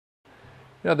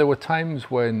You know, there were times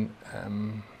when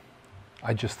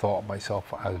I just thought of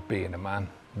myself as being a man.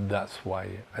 That's why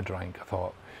I drank. I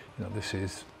thought, you know, this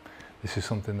is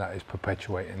something that is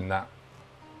perpetuating that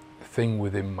thing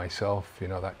within myself, you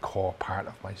know, that core part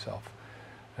of myself.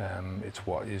 It's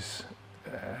what is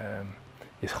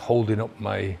holding up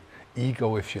my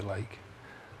ego, if you like.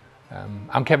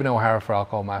 I'm Kevin O'Hara for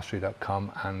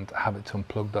alcoholmastery.com and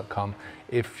habitsunplugged.com.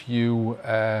 If you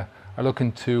are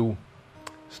looking to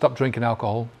stop drinking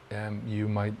alcohol, you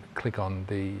might click on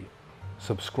the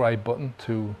subscribe button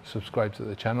to subscribe to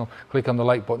the channel. Click on the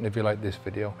like button if you like this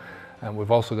video. And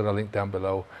we've also got a link down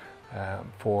below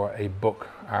for a book,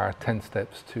 our 10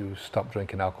 steps to stop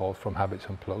drinking alcohol from Habits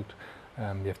Unplugged.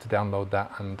 You have to download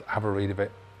that and have a read of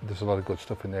it. There's a lot of good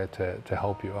stuff in there to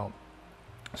help you out.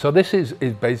 So this is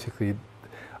basically,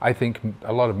 I think,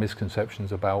 a lot of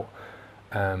misconceptions about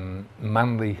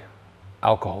manly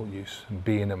alcohol use and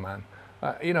being a man.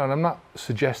 You know, and I'm not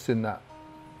suggesting that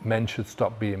men should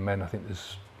stop being men. I think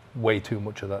there's way too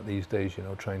much of that these days, you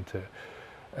know, trying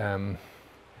to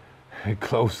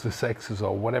close the sexes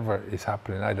or whatever is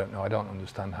happening. I don't know. I don't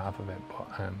understand half of it.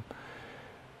 But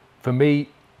for me,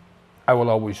 I will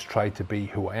always try to be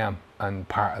who I am. And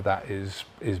part of that is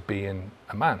being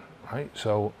a man. Right,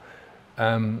 so,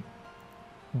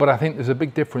 but I think there's a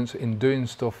big difference in doing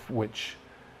stuff which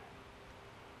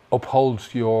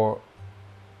upholds your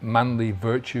manly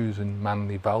virtues and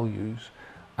manly values,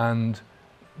 and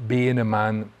being a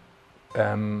man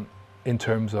in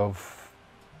terms of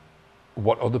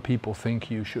what other people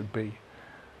think you should be,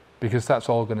 because that's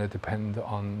all going to depend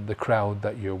on the crowd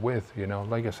that you're with. You know,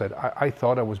 like I said, I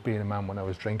thought I was being a man when I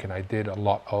was drinking. I did a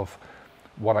lot of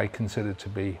what I considered to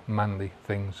be manly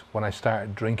things. When I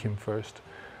started drinking first,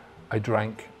 I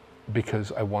drank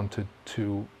because I wanted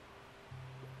to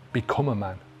become a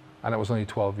man, and I was only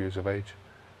 12 years of age.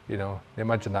 You know,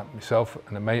 imagine that. Myself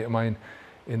and a mate of mine,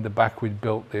 in the back we'd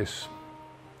built this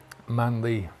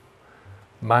manly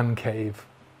man cave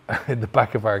in the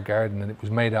back of our garden, and it was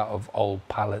made out of old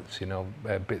pallets, you know,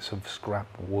 bits of scrap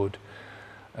wood.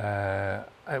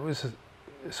 It was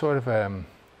sort of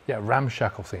yeah,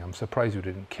 ramshackle thing. I'm surprised we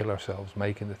didn't kill ourselves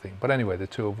making the thing. But anyway, the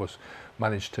two of us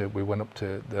managed to, we went up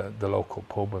to the local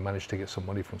pub, we managed to get some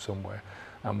money from somewhere,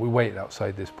 and we waited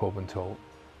outside this pub until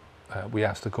we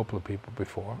asked a couple of people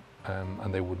before,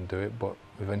 and they wouldn't do it, but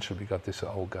eventually we got this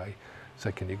old guy,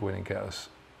 said, can you go in and get us,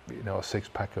 you know, a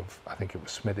 6-pack of, I think it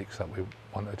was Smithwick's that we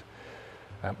wanted.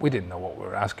 We didn't know what we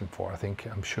were asking for.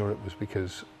 I'm sure it was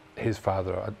because his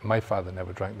father, my father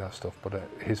never drank that stuff, but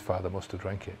his father must have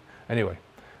drank it. Anyway,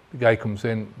 the guy comes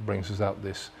in, brings us out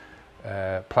this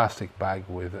plastic bag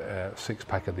with a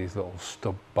 6-pack of these little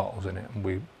stub bottles in it, and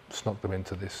we snuck them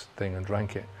into this thing and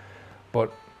drank it.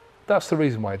 But that's the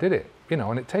reason why I did it, you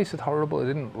know, and it tasted horrible. I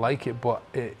didn't like it, but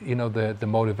it, you know, the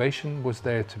motivation was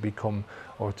there to become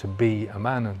or to be a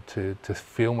man and to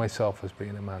feel myself as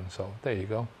being a man. So there you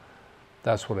go.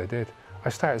 That's what I did. I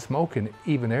started smoking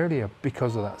even earlier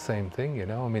because of that same thing, you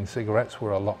know. I mean, cigarettes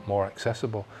were a lot more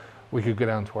accessible. We could go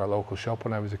down to our local shop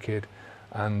when I was a kid,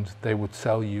 and they would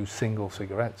sell you single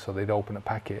cigarettes. So they'd open a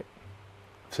packet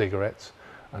of cigarettes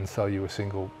and sell you a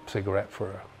single cigarette for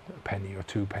a penny or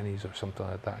 2 pennies or something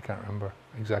like that. I can't remember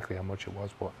exactly how much it was,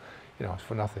 but you know, it's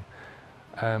for nothing.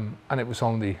 And it was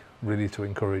only really to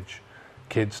encourage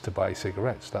kids to buy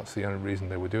cigarettes. That's the only reason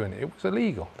they were doing it. It was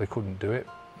illegal. They couldn't do it.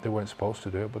 They weren't supposed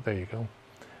to do it, but there you go.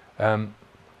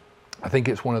 I think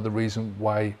it's one of the reasons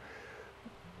why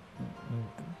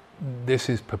this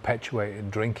is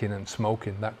perpetuated, drinking and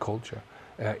smoking, that culture.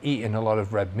 Eating a lot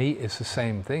of red meat is the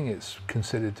same thing. It's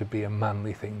considered to be a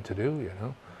manly thing to do, you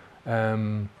know.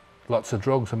 Lots of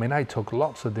drugs. I mean, I took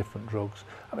lots of different drugs.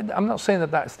 I mean, I'm not saying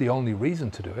that that's the only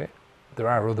reason to do it. There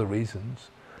are other reasons.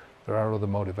 There are other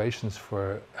motivations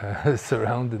for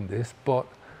surrounding this, but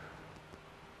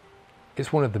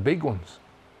it's one of the big ones.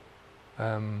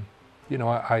 You know,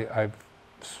 I've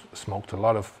smoked a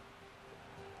lot of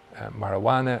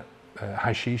marijuana,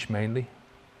 hashish mainly.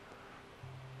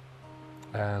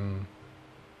 I've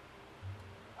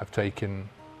taken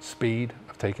speed,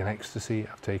 I've taken ecstasy,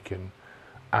 I've taken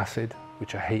acid,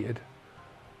 which I hated.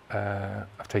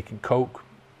 I've taken coke.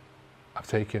 I've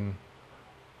taken,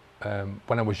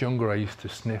 when I was younger, I used to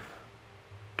sniff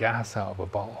gas out of a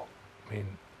bottle. I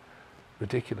mean,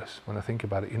 ridiculous when I think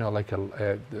about it. You know, like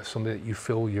something that you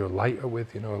fill your lighter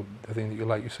with, you know, the thing that you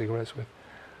light your cigarettes with.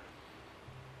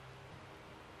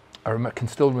 I can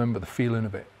still remember the feeling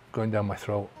of it going down my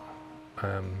throat,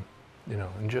 you know,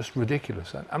 and just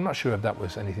ridiculous. I'm not sure if that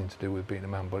was anything to do with being a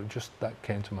man, but just that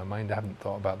came to my mind. I haven't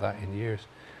thought about that in years.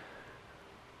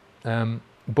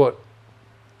 But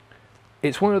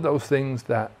it's one of those things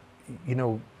that you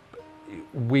know,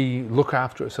 we look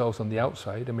after ourselves on the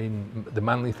outside. I mean, the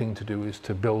manly thing to do is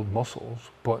to build muscles,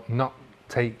 but not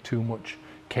take too much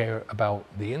care about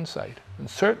the inside, and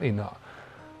certainly not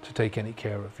to take any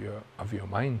care of your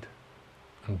mind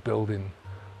and building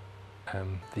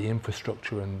the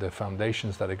infrastructure and the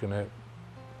foundations that are going to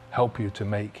help you to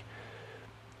make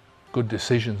good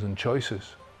decisions and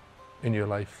choices in your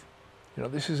life. You know,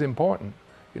 this is important.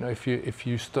 You know, if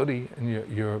you study and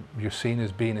you're seen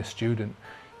as being a student,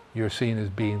 you're seen as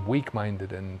being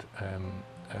weak-minded and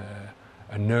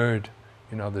a nerd.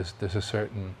 You know, there's a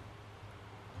certain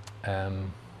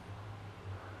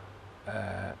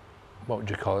what would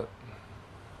you call it?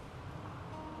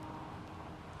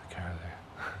 The car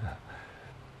there.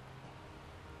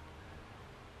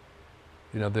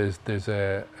 You know, there's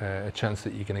a chance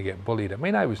that you're going to get bullied. I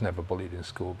mean, I was never bullied in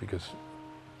school because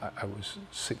I was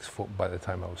 6 foot by the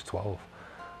time I was 12.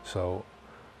 So,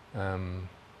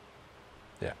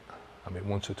 yeah, I mean,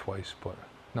 once or twice, but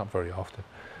not very often.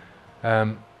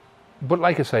 But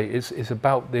like I say, it's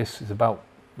about this. It's about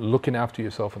looking after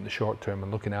yourself in the short term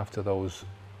and looking after those,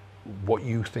 what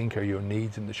you think are your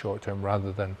needs in the short term,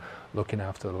 rather than looking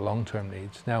after the long-term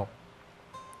needs. Now,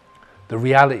 the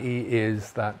reality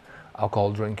is that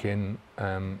alcohol drinking,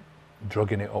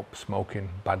 drugging it up, smoking,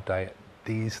 bad diet,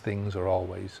 these things are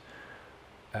always,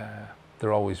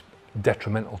 they're always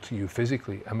detrimental to you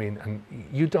physically. I mean, and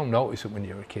you don't notice it when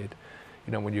you're a kid.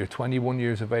 You know, when you're 21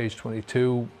 years of age,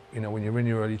 22, you know, when you're in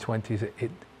your early 20s,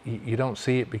 you don't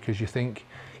see it because you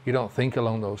don't think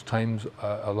along those times,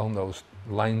 along those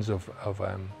lines of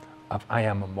I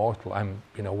am immortal.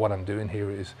 You know, what I'm doing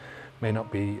here may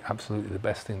not be absolutely the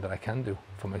best thing that I can do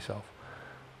for myself.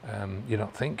 You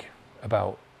don't think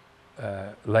about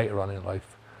later on in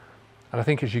life. And I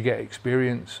think as you get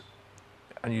experience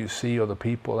and you see other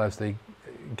people as they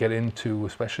get into,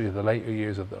 especially the later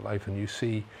years of their life, and you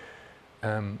see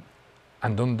and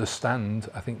understand,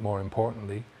 I think more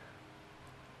importantly,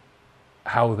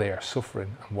 how they are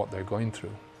suffering and what they're going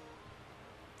through.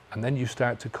 And then you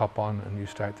start to cop on and you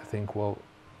start to think, well,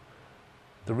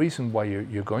 the reason why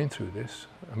you're going through this,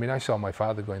 I mean, I saw my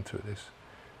father going through this.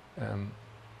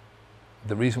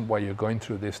 The reason why you're going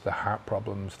through this, the heart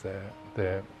problems, the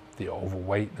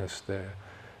overweightness,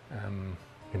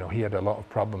 you know, he had a lot of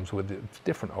problems with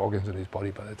different organs in his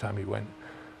body by the time he went.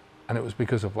 And it was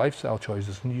because of lifestyle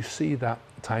choices. And you see that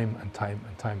time and time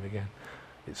and time again.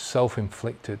 It's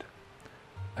self-inflicted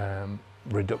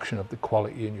reduction of the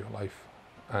quality in your life.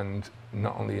 And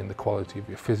not only in the quality of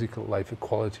your physical life, the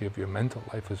quality of your mental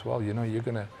life as well. You know, you're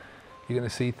gonna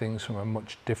see things from a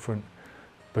much different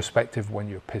perspective when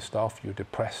you're pissed off, you're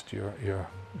depressed, you're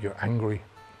angry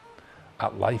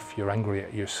at life, you're angry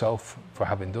at yourself for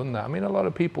having done that. I mean, a lot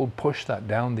of people push that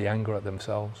down, the anger at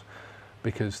themselves,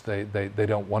 because they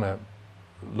don't want to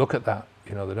look at that.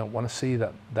 You know, they don't want to see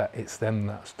that it's them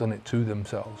that's done it to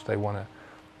themselves. They want to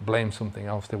blame something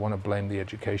else. They want to blame the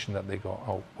education that they got,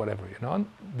 or whatever, you know. And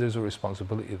there's a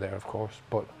responsibility there, of course,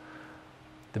 but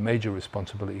the major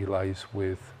responsibility lies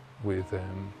with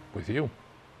you.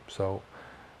 So,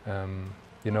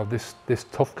 you know, this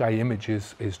tough guy image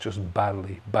is just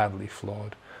badly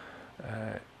flawed.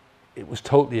 It was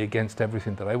totally against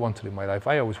everything that I wanted in my life.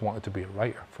 I always wanted to be a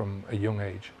writer from a young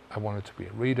age. I wanted to be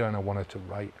a reader and I wanted to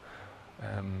write.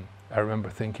 I remember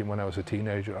thinking when I was a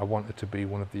teenager, I wanted to be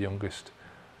one of the youngest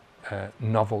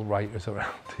novel writers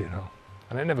around, you know.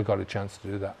 And I never got a chance to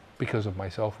do that because of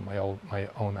myself and my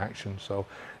own actions. So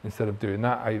instead of doing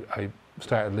that, I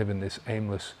started living this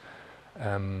aimless,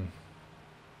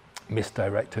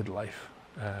 misdirected life,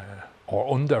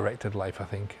 or undirected life, I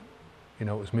think. You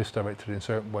know, it was misdirected in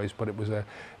certain ways, but it was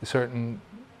certain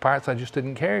parts I just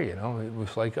didn't care, you know. It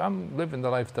was like, I'm living the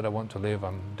life that I want to live,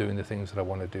 I'm doing the things that I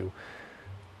want to do.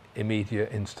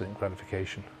 Immediate, instant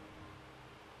gratification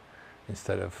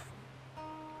instead of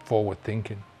forward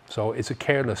thinking. So it's a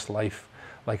careless life.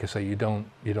 Like I say, you don't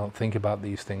think about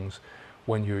these things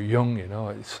when you're young, you know.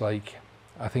 It's like,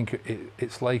 I think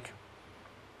it's like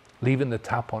leaving the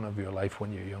tap on of your life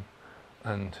when you're young,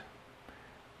 and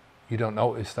you don't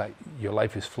notice that your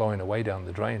life is flowing away down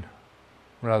the drain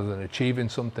rather than achieving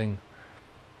something.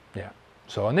 Yeah.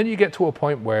 So, and then you get to a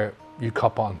point where you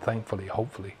cop on, thankfully,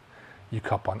 hopefully, you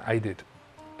cop on. I did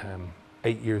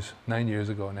 9 years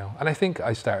ago now. And I think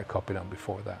I started copping on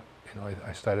before that. You know,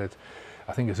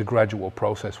 I think it's a gradual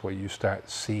process where you start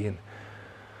seeing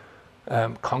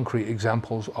concrete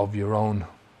examples of your own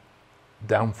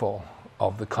downfall,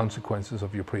 of the consequences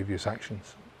of your previous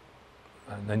actions.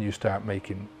 And then you start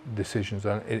making decisions,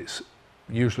 and it's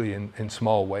usually in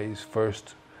small ways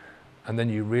first, and then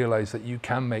you realize that you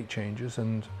can make changes,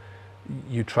 and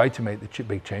you try to make the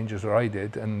big changes, or I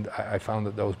did, and I found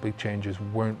that those big changes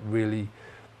weren't really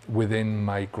within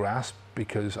my grasp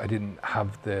because I didn't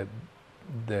have the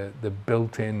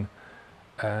built-in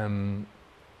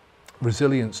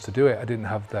resilience to do it. I didn't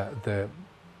have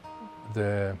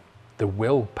the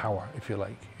willpower, if you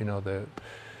like. You know,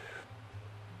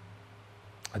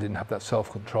 I didn't have that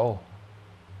self-control.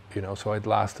 You know, so I'd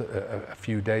last a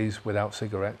few days without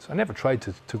cigarettes. I never tried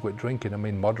to quit drinking. I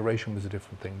mean, moderation was a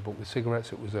different thing, but with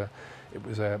cigarettes, it was a,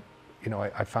 you know,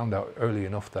 I found out early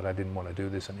enough that I didn't want to do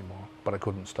this anymore, but I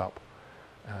couldn't stop.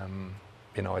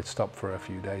 You know, I'd stop for a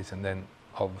few days, and then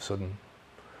all of a sudden,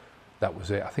 that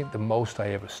was it. I think the most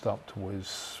I ever stopped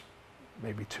was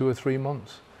maybe 2 or 3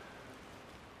 months.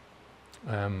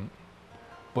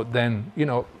 But then, you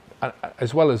know,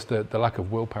 as well as the lack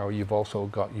of willpower, you've also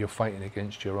got, you're fighting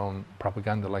against your own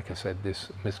propaganda. Like I said,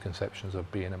 this misconceptions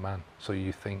of being a man. So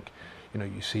you think, you know,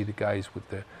 you see the guys with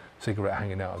the cigarette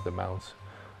hanging out of their mouths,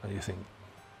 and you think,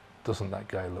 doesn't that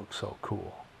guy look so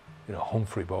cool? You know,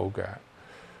 Humphrey Bogart,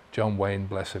 John Wayne,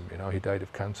 bless him, you know, he died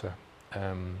of cancer.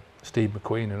 Steve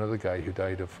McQueen, another guy who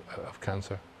died of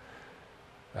cancer.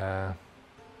 I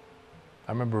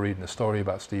remember reading a story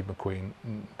about Steve McQueen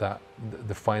that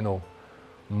the final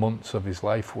months of his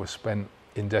life were spent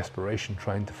in desperation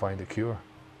trying to find a cure.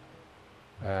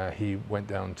 He went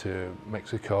down to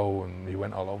Mexico and he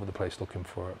went all over the place looking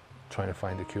for, trying to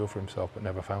find a cure for himself, but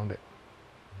never found it.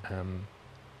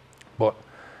 But,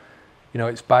 you know,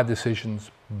 it's bad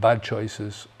decisions, bad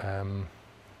choices.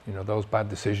 You know, those bad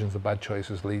decisions, the bad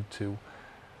choices lead to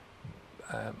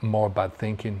more bad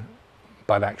thinking,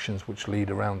 bad actions, which lead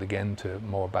around again to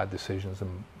more bad decisions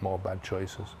and more bad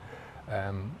choices.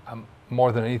 And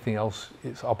more than anything else,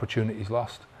 it's opportunities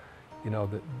lost. You know,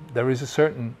 there is a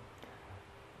certain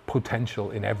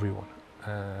potential in everyone.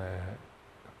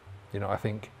 You know, I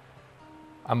think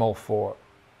I'm all for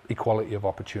equality of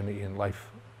opportunity in life.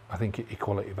 I think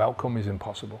equality of outcome is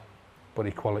impossible, but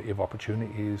equality of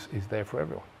opportunity is there for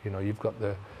everyone. You know, you've got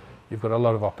a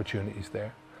lot of opportunities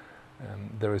there.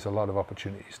 There is a lot of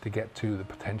opportunities to get to the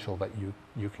potential that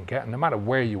you can get, and no matter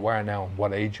where you are now and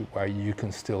what age you are, you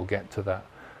can still get to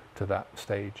that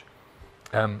stage.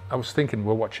 I was thinking,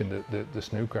 we're watching the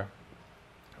snooker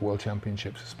World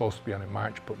Championships. It's supposed to be on in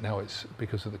March, but now it's,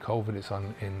 because of the COVID, it's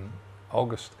on in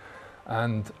August.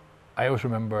 And I always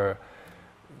remember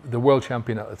the world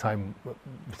champion at the time,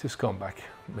 just gone back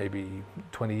maybe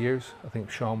 20 years. I think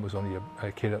Sean was only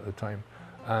a kid at the time,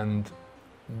 and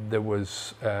there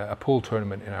was a pool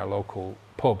tournament in our local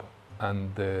pub,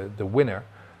 and the winner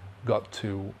got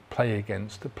to play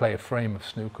a frame of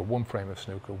snooker, one frame of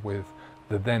snooker, with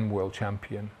the then world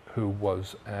champion, who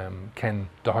was Ken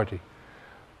Doherty.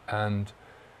 And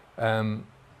I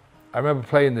remember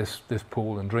playing this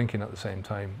pool and drinking at the same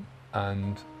time,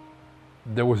 and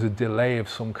there was a delay of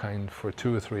some kind for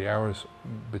 2 or 3 hours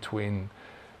between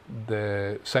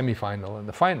the semi-final and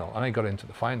the final, and I got into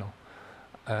the final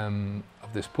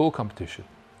of this pool competition.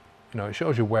 You know, it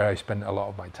shows you where I spent a lot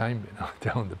of my time, you know,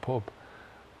 down the pub.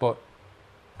 But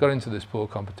got into this pool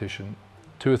competition,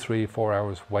 2 or 3, 4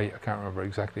 hours wait, I can't remember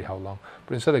exactly how long.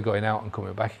 But instead of going out and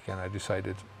coming back again, I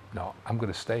decided, no, I'm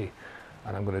going to stay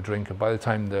and I'm going to drink. And by the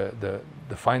time the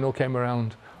final came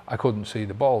around, I couldn't see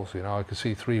the balls. You know, I could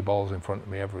see 3 balls in front of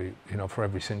me for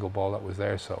every single ball that was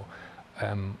there. So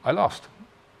I lost,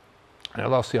 and I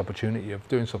lost the opportunity of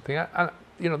doing something. And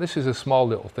you know, this is a small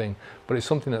little thing, but it's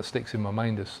something that sticks in my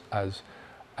mind as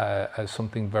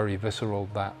something very visceral,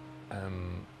 that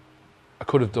I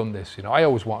could have done this. You know, I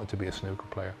always wanted to be a snooker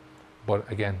player, but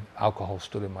again, alcohol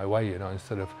stood in my way. You know,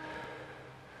 instead of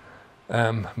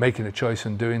making a choice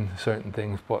and doing certain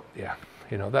things. But yeah,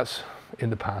 you know, that's in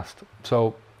the past.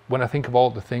 So when I think of all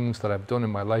the things that I've done in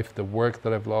my life, the work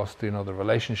that I've lost, you know, the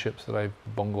relationships that I've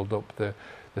bungled up, the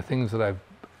things that I've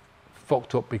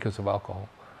fucked up because of alcohol,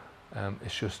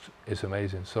 it's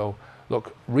amazing. So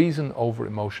look, reason over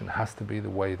emotion has to be the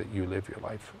way that you live your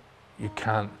life. You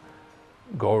can't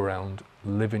go around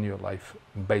living your life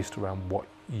based around what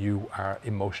you are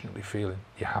emotionally feeling.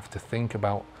 You have to think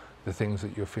about the things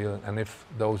that you're feeling, and if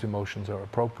those emotions are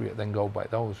appropriate, then go by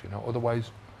those, you know. Otherwise,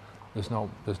 there's not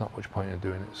much point in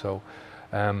doing it. So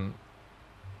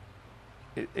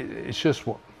it's just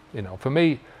what, you know, for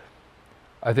me,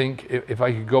 I think if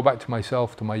I could go back to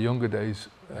myself, to my younger days,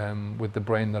 with the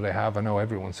brain that I have, I know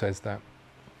everyone says that,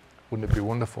 wouldn't it be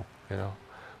wonderful, you know?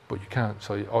 But you can't.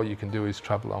 So all you can do is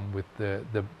travel on with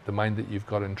the mind that you've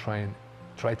got, and try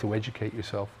to educate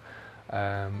yourself,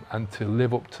 and to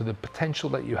live up to the potential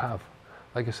that you have.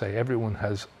 Like I say, everyone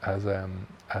has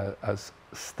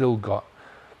still got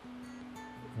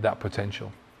that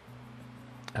potential.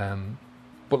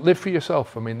 but live for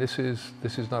yourself. I mean, this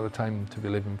is not a time to be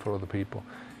living for other people.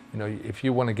 You know, if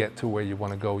you want to get to where you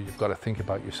want to go, you've got to think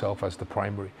about yourself as the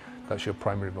primary. That's your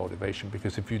primary motivation,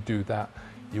 because if you do that,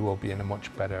 you will be in a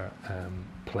much better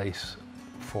place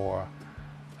for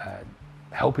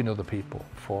helping other people,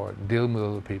 for dealing with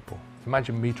other people.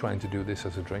 Imagine me trying to do this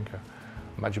as a drinker.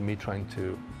 Imagine me trying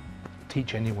to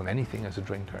teach anyone anything as a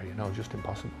drinker, you know, just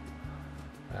impossible.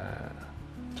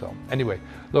 So anyway,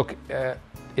 look,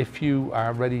 if you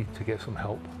are ready to get some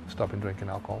help stopping drinking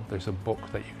alcohol, there's a book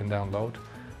that you can download.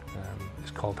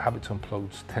 It's called Habits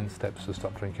Unplugged, 10 Steps to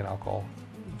Stop Drinking Alcohol.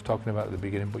 I was talking about it at the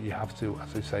beginning, but you have to,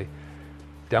 as I say,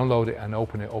 download it and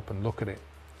open it up and look at it,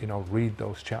 you know, read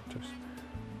those chapters,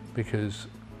 because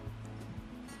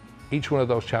each one of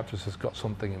those chapters has got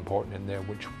something important in there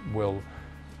which will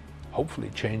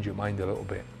hopefully change your mind a little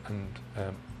bit and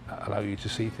allow you to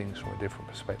see things from a different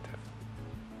perspective.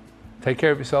 Take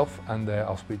care of yourself, and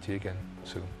I'll speak to you again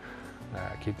soon.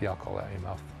 Keep the alcohol out of your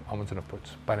mouth. Onwards and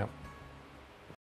upwards. Bye now.